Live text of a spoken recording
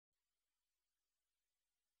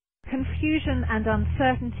Confusion and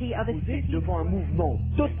uncertainty are the devant un mouvement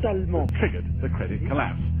totalement triggered the credit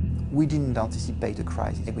collapse. We didn't anticipate the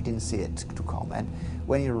crisis, we didn't see it to come, and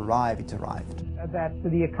when it arrived, it arrived. That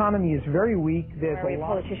the economy is very weak.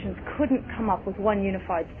 Politicians couldn't come up with one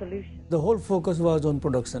unified solution. The whole focus was on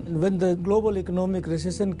production. And when the global economic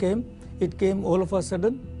recession came, it came all of a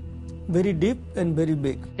sudden, very deep and very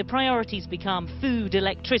big. The priorities become food,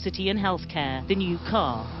 electricity and healthcare. The new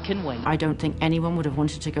car can wait. I don't think anyone would have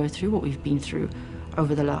wanted to go through what we've been through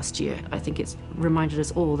over the last year. I think it's reminded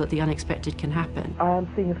us all that the unexpected can happen. I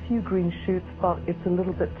am seeing a few green shoots, but it's a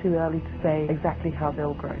little bit too early to say exactly how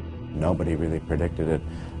they'll grow. Nobody really predicted it.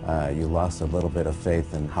 You lost a little bit of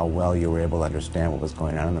faith in how well you were able to understand what was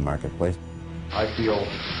going on in the marketplace. I feel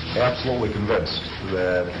absolutely convinced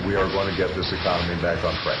that we are going to get this economy back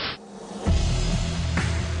on track.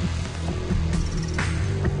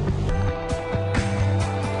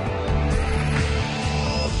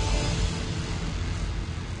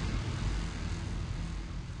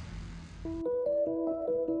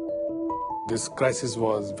 This crisis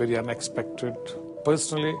was very unexpected.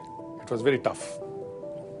 Personally, it was very tough.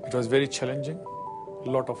 It was very challenging. A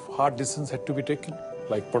lot of hard decisions had to be taken,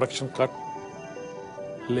 like production cut,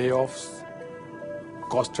 layoffs,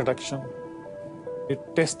 cost reduction. It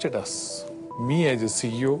tested us, me as a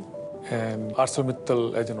CEO and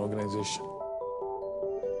ArcelorMittal as an organization.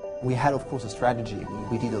 We had, of course, a strategy.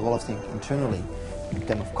 We did a lot of things internally in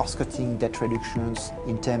terms of cost-cutting, debt reductions,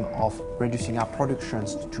 in terms of reducing our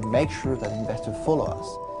productions to make sure that investors follow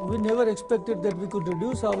us. We never expected that we could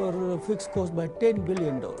reduce our fixed cost by $10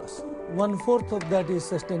 billion. 1/4 of that is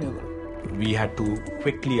sustainable. We had to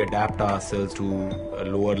quickly adapt ourselves to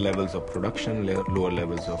lower levels of production, lower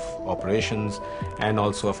levels of operations, and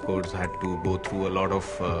also, of course, had to go through a lot of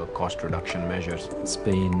cost reduction measures. It's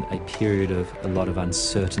been a period of a lot of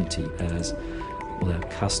uncertainty as all our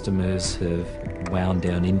customers have wound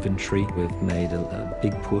down inventory. We've made a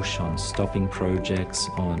big push on stopping projects,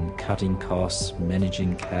 on cutting costs,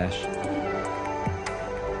 managing cash.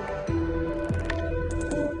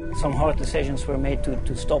 Some hard decisions were made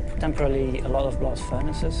to stop temporarily a lot of blast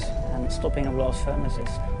furnaces, and stopping a blast furnace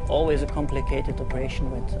is always a complicated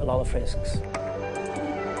operation with a lot of risks.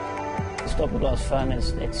 To stop a blast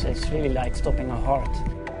furnace, it's really like stopping a heart.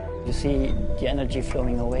 You see the energy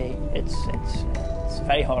flowing away. It's a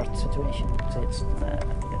very hard situation. It's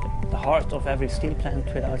the heart of every steel plant.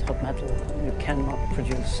 Without hot metal, you cannot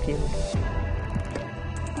produce steel.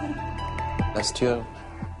 Last year,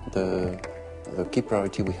 the key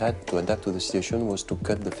priority we had to adapt to the situation was to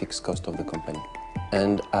cut the fixed cost of the company.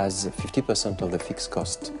 And as 50% of the fixed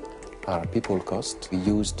cost are people cost, we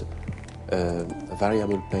used a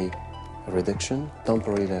variable pay reduction,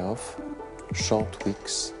 temporary layoff, short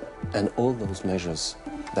weeks, and all those measures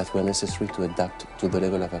that were necessary to adapt to the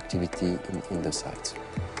level of activity in the site.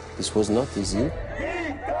 This was not easy.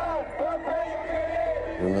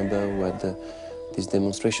 Remember we had this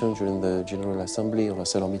demonstration during the General Assembly of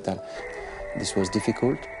ArcelorMittal. This was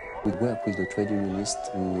difficult. We worked with the trade unionists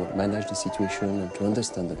to manage the situation and to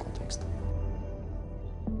understand the context.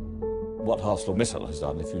 What ArcelorMittal has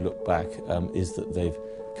done, if you look back, is that they've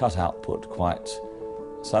cut output quite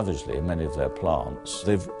savagely in many of their plants.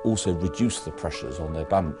 They've also reduced the pressures on their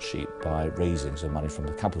balance sheet by raising some money from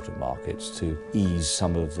the capital markets to ease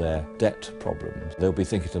some of their debt problems. They'll be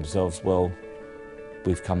thinking to themselves, well,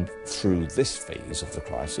 we've come through this phase of the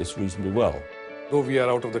crisis reasonably well. Though we are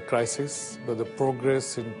out of the crisis, but the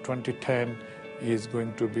progress in 2010 is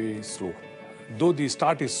going to be slow. Though the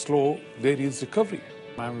start is slow, there is recovery.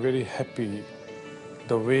 I'm very happy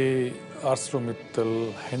the way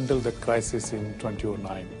ArcelorMittal handled the crisis in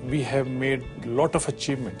 2009. We have made a lot of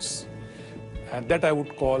achievements, and that I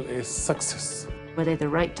would call a success. Were they the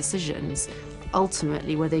right decisions?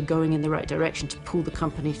 Ultimately, were they going in the right direction to pull the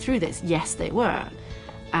company through this? Yes, they were.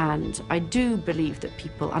 And I do believe that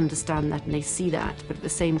people understand that and they see that, but at the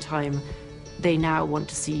same time, they now want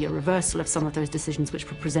to see a reversal of some of those decisions which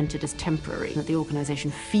were presented as temporary, that the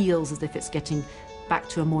organisation feels as if it's getting back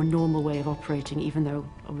to a more normal way of operating, even though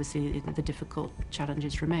obviously the difficult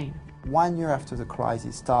challenges remain. 1 year after the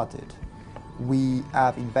crisis started, we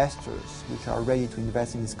have investors which are ready to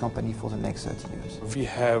invest in this company for the next 30 years. We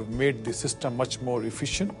have made the system much more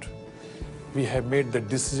efficient. We have made the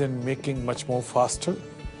decision-making much more faster.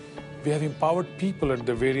 We have empowered people at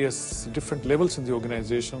the various different levels in the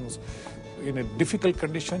organizations in a difficult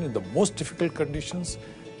condition, in the most difficult conditions,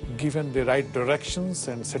 given the right directions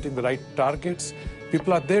and setting the right targets.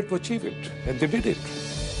 People are there to achieve it, and they did it.